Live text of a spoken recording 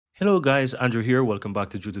Hello guys, Andrew here. Welcome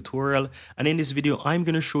back to the tutorial. And in this video, I'm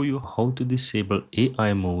going to show you how to disable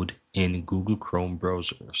AI mode in Google Chrome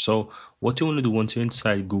browser. So what you want to do once you're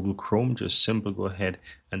inside Google Chrome, just simply go ahead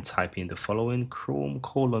and type in the following: Chrome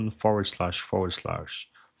colon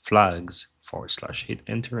 / flags / hit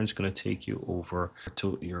enter, and it's going to take you over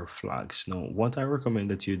to your flags. Now what I recommend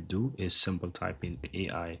that you do is simple type in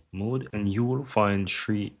AI mode, and you will find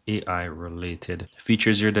 3 AI related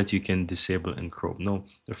features here that you can disable in Chrome. Now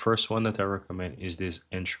the first one that I recommend is this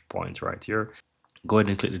entry point right here. Go ahead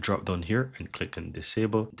and click the drop down here and click on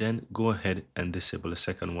disable. Then go ahead and disable the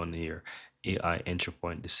second one here, AI entry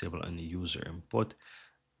point disable on user input.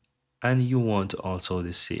 And you want to also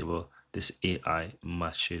disable this AI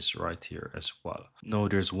matches right here as well. Now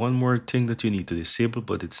there's one more thing that you need to disable,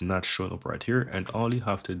 but it's not showing up right here, and all you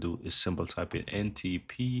have to do is simple type in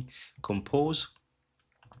NTP compose,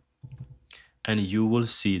 and you will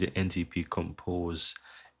see the NTP compose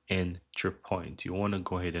entry point. You want to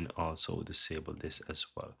go ahead and also disable this as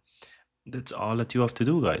well. That's all that you have to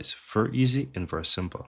do, guys. Very easy and very simple.